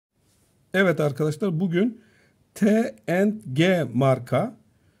Evet arkadaşlar, bugün T&G marka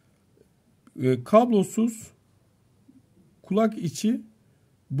kablosuz kulak içi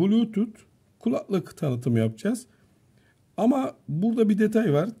Bluetooth kulaklık tanıtımı yapacağız. Ama burada bir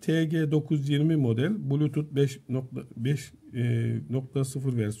detay var. TG920 model Bluetooth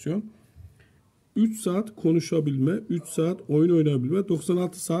 5.5.0 versiyon. 3 saat konuşabilme, 3 saat oyun oynayabilme,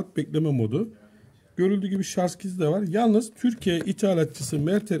 96 saat bekleme modu. Görüldüğü gibi şarj kiti de var. Yalnız Türkiye ithalatçısı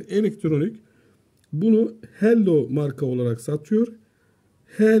Metre Elektronik bunu Hello marka olarak satıyor.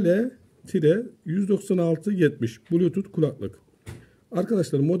 HL-19670 Bluetooth kulaklık.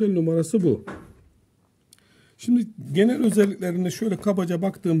 Arkadaşlar model numarası bu. Şimdi genel özelliklerine şöyle kabaca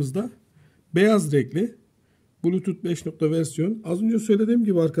baktığımızda beyaz renkli Bluetooth 5. versiyon. Az önce söylediğim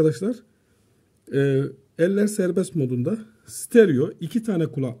gibi arkadaşlar eller serbest modunda stereo 2 tane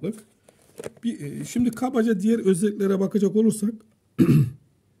kulaklık. Şimdi kabaca diğer özelliklere bakacak olursak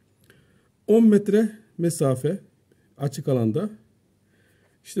 10 metre mesafe açık alanda,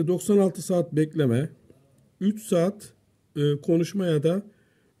 işte 96 saat bekleme, 3 saat konuşma ya da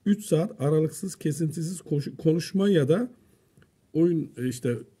 3 saat aralıksız kesintisiz konuşma ya da oyun,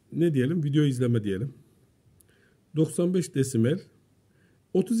 işte ne diyelim, video izleme diyelim. 95 desibel,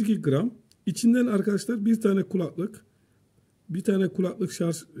 32 gram. İçinden arkadaşlar bir tane kulaklık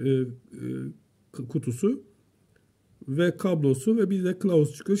şarj kutusu ve kablosu ve bir de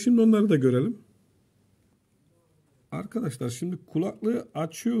kılavuz çıkıyor. Şimdi onları da görelim. Arkadaşlar şimdi kulaklığı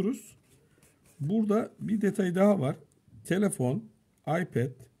açıyoruz. Burada bir detay daha var. Telefon,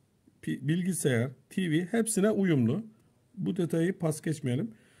 iPad, bilgisayar, TV hepsine uyumlu. Bu detayı pas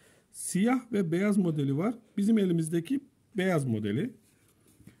geçmeyelim. Siyah ve beyaz modeli var. Bizim elimizdeki beyaz modeli.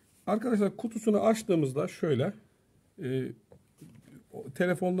 Arkadaşlar kutusunu açtığımızda şöyle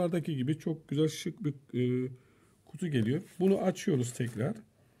telefonlardaki gibi çok güzel şık bir kutu geliyor. Bunu açıyoruz tekrar.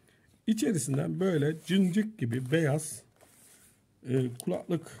 İçerisinden böyle cincik gibi beyaz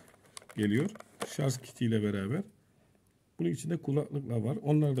kulaklık geliyor. Şarj kitiyle beraber. Bunun içinde kulaklıklar var.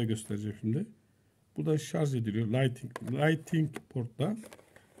 Onları da göstereceğim şimdi. Bu da şarj ediliyor. Lighting portla.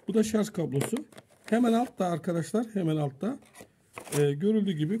 Bu da şarj kablosu. Hemen altta arkadaşlar, hemen altta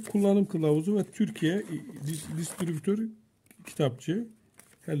görüldüğü gibi kullanım kılavuzu ve Türkiye distribütör kitapçı.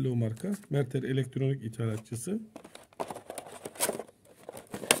 Hello marka. Mertel elektronik ithalatçısı.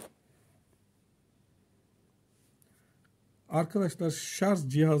 Arkadaşlar şarj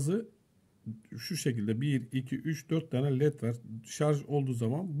cihazı şu şekilde 1, 2, 3, 4 tane led var. Şarj olduğu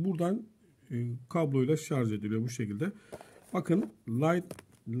zaman buradan kabloyla şarj ediliyor bu şekilde. Bakın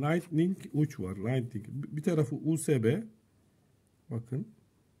lightning uç var. Lightning. Bir tarafı USB. Bakın.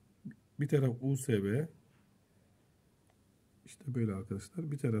 Bir taraf USB. İşte böyle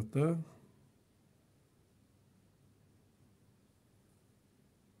arkadaşlar. Bir tarafta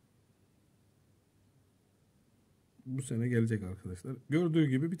bu sene gelecek arkadaşlar. Gördüğü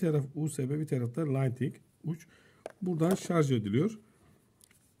gibi bir taraf USB, bir tarafta Lightning uç. Buradan şarj ediliyor.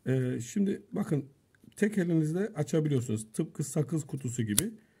 Şimdi bakın tek elinizle açabiliyorsunuz. Tıpkı sakız kutusu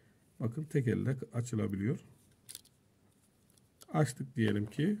gibi. Bakın tek elle açılabiliyor. Açtık diyelim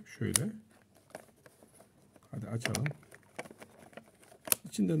ki şöyle. Hadi açalım.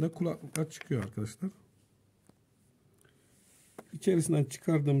 İçinden de kulaklıklar çıkıyor arkadaşlar. İçerisinden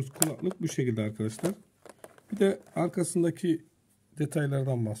çıkardığımız kulaklık bu şekilde arkadaşlar. Bir de arkasındaki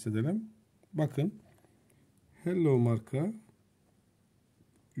detaylardan bahsedelim. Bakın. Hello marka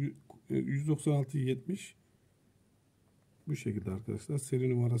 19670 bu şekilde arkadaşlar. Seri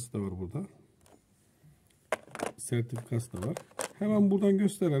numarası da var burada. Sertifikası da var. Hemen buradan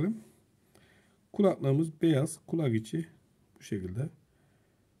gösterelim. Kulaklığımız beyaz. Kulak içi bu şekilde.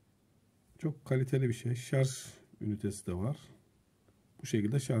 Çok kaliteli bir şey. Şarj ünitesi de var. Bu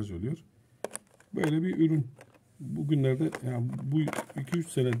şekilde şarj oluyor. Böyle bir ürün. Bugünlerde yani bu 2-3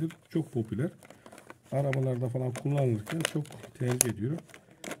 senedir çok popüler. Arabalarda falan kullanılırken çok tercih ediyor.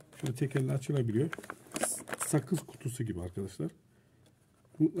 Şöyle tek elle açılabiliyor. Sakız kutusu gibi arkadaşlar.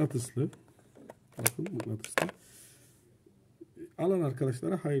 Mıknatıslı. Bakın mıknatıslı. Alan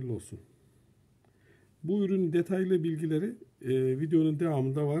arkadaşlara hayırlı olsun. Bu ürünün detaylı bilgileri videonun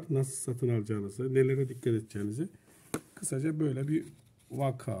devamında var. Nasıl satın alacağınızı, nelere dikkat edeceğinizi. Kısaca böyle bir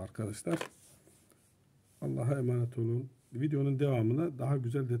vaka arkadaşlar. Allah'a emanet olun. Videonun devamında daha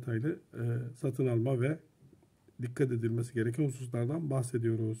güzel detaylı satın alma ve dikkat edilmesi gereken hususlardan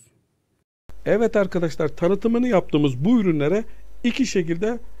bahsediyoruz. Evet arkadaşlar, tanıtımını yaptığımız bu ürünlere iki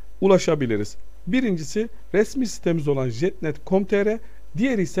şekilde ulaşabiliriz. Birincisi resmi sitemiz olan jetnet.com.tr,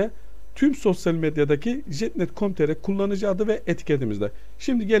 diğeri ise tüm sosyal medyadaki jetnet.com.tr kullanıcı adı ve etiketimizde.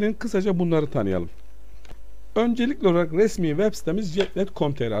 Şimdi gelin kısaca bunları tanıyalım. Öncelikli olarak resmi web sitemiz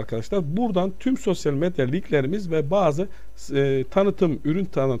jetnet.com.tr arkadaşlar. Buradan tüm sosyal medya linklerimiz ve bazı tanıtım, ürün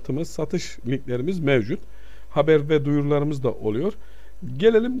tanıtımı, satış linklerimiz mevcut. Haber ve duyurularımız da oluyor.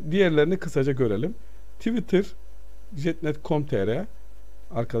 Gelelim diğerlerini kısaca görelim. Twitter jetnet.com.tr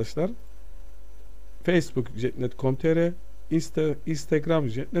arkadaşlar. Facebook jetnet.com.tr, Instagram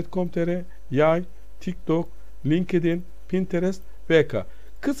jetnet.com.tr, Yay, TikTok, LinkedIn, Pinterest, VK.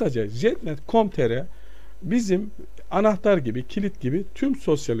 Kısaca jetnet.com.tr bizim anahtar gibi, kilit gibi tüm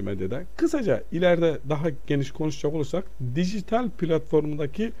sosyal medyada, kısaca ileride daha geniş konuşacak olursak dijital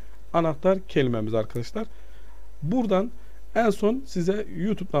platformundaki anahtar kelimemiz arkadaşlar. Buradan en son size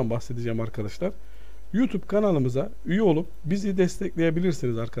YouTube'dan bahsedeceğim arkadaşlar. YouTube kanalımıza üye olup bizi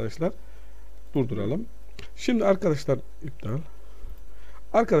destekleyebilirsiniz arkadaşlar. Durduralım. Şimdi arkadaşlar iptal.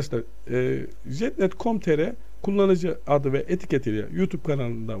 Arkadaşlar jetnet.com.tr kullanıcı adı ve etiketiyle YouTube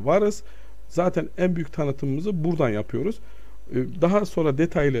kanalında varız. Zaten en büyük tanıtımımızı buradan yapıyoruz. Daha sonra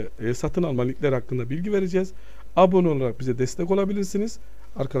detaylı satın alma linkleri hakkında bilgi vereceğiz. Abone olarak bize destek olabilirsiniz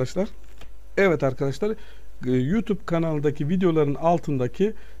arkadaşlar. Evet arkadaşlar, YouTube kanalındaki videoların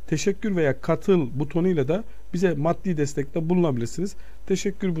altındaki teşekkür veya katıl butonuyla da bize maddi destekte bulunabilirsiniz.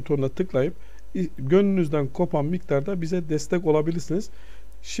 Teşekkür butonuna tıklayıp gönlünüzden kopan miktarda bize destek olabilirsiniz.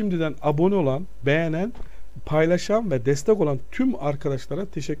 Şimdiden abone olan, beğenen, paylaşan ve destek olan tüm arkadaşlara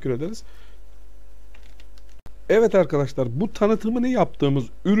teşekkür ederiz. Evet arkadaşlar, bu tanıtımını yaptığımız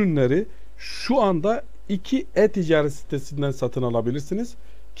ürünleri şu anda iki e-ticaret sitesinden satın alabilirsiniz.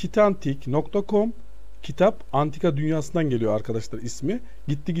 kitantik.com, kitap antika dünyasından geliyor arkadaşlar ismi.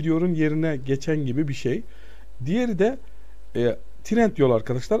 Gitti gidiyorun yerine geçen gibi bir şey. Diğeri de Trendyol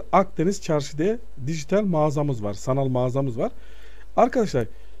arkadaşlar. Akdeniz Çarşı diye dijital mağazamız var. Sanal mağazamız var. Arkadaşlar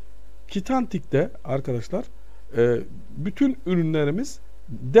Kitantik'te arkadaşlar bütün ürünlerimiz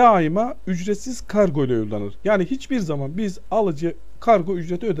daima ücretsiz kargo ile yollanır. Yani hiçbir zaman biz alıcı kargo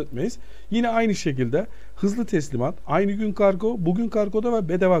ücreti ödetmeyiz. Yine aynı şekilde hızlı teslimat, aynı gün kargo, bugün kargoda ve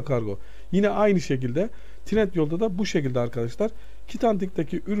bedava kargo. Yine aynı şekilde Trendyol'da da bu şekilde arkadaşlar.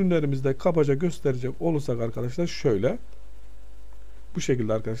 Kitantik'teki ürünlerimizde kabaca gösterecek olursak arkadaşlar şöyle. Bu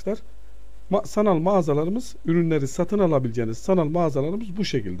şekilde arkadaşlar. Sanal mağazalarımız, ürünleri satın alabileceğiniz sanal mağazalarımız bu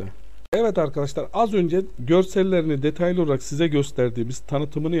şekilde. Evet arkadaşlar, az önce görsellerini detaylı olarak size gösterdiğimiz,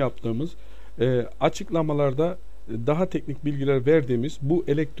 tanıtımını yaptığımız, açıklamalarda daha teknik bilgiler verdiğimiz bu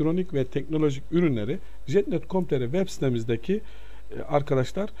elektronik ve teknolojik ürünleri jetnet.com.tr web sitemizdeki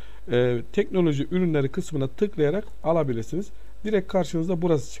arkadaşlar teknoloji ürünleri kısmına tıklayarak alabilirsiniz. Direkt karşınıza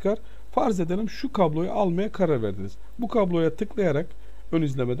burası çıkar. Farz edelim şu kabloyu almaya karar verdiniz. Bu kabloya tıklayarak ön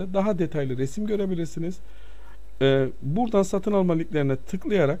izlemede daha detaylı resim görebilirsiniz. Buradan satın alma linklerine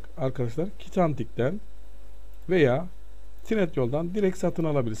tıklayarak arkadaşlar Kitantik'ten veya Trendyol'dan direkt satın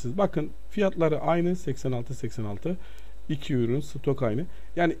alabilirsiniz. Bakın fiyatları aynı, 86.86. İki ürün stok aynı.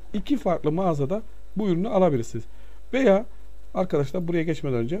 Yani iki farklı mağazada bu ürünü alabilirsiniz. Veya arkadaşlar buraya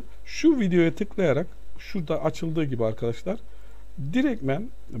geçmeden önce şu videoya tıklayarak şurada açıldığı gibi arkadaşlar direktmen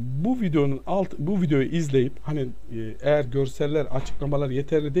bu videoyu izleyip hani eğer görseller, açıklamalar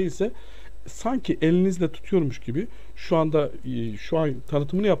yeterli değilse sanki elinizle tutuyormuş gibi şu an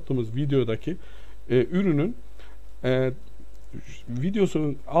tanıtımını yaptığımız videodaki ürünün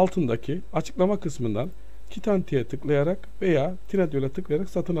videosunun altındaki açıklama kısmından Kitantik'e tıklayarak veya Trendyol'a tıklayarak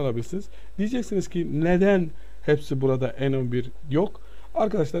satın alabilirsiniz. Diyeceksiniz ki neden hepsi burada N11 yok?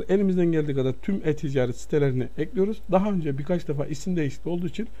 Arkadaşlar elimizden geldiği kadar tüm e-ticaret sitelerini ekliyoruz. Daha önce birkaç defa isim değişikliği olduğu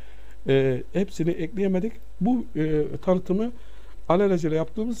için hepsini ekleyemedik. Bu tanıtımı alelacele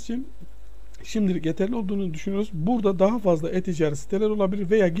yaptığımız için şimdilik yeterli olduğunu düşünüyoruz. Burada daha fazla e-ticaret siteler olabilir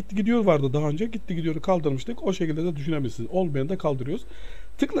veya gitti gidiyor vardı daha önce. Gitti gidiyoru kaldırmıştık. O şekilde de düşünebilirsiniz. Olmayanı da kaldırıyoruz.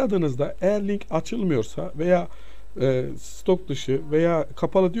 Tıkladığınızda eğer link açılmıyorsa veya stok dışı veya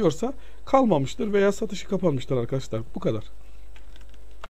kapalı diyorsa kalmamıştır veya satışı kapanmıştır arkadaşlar. Bu kadar.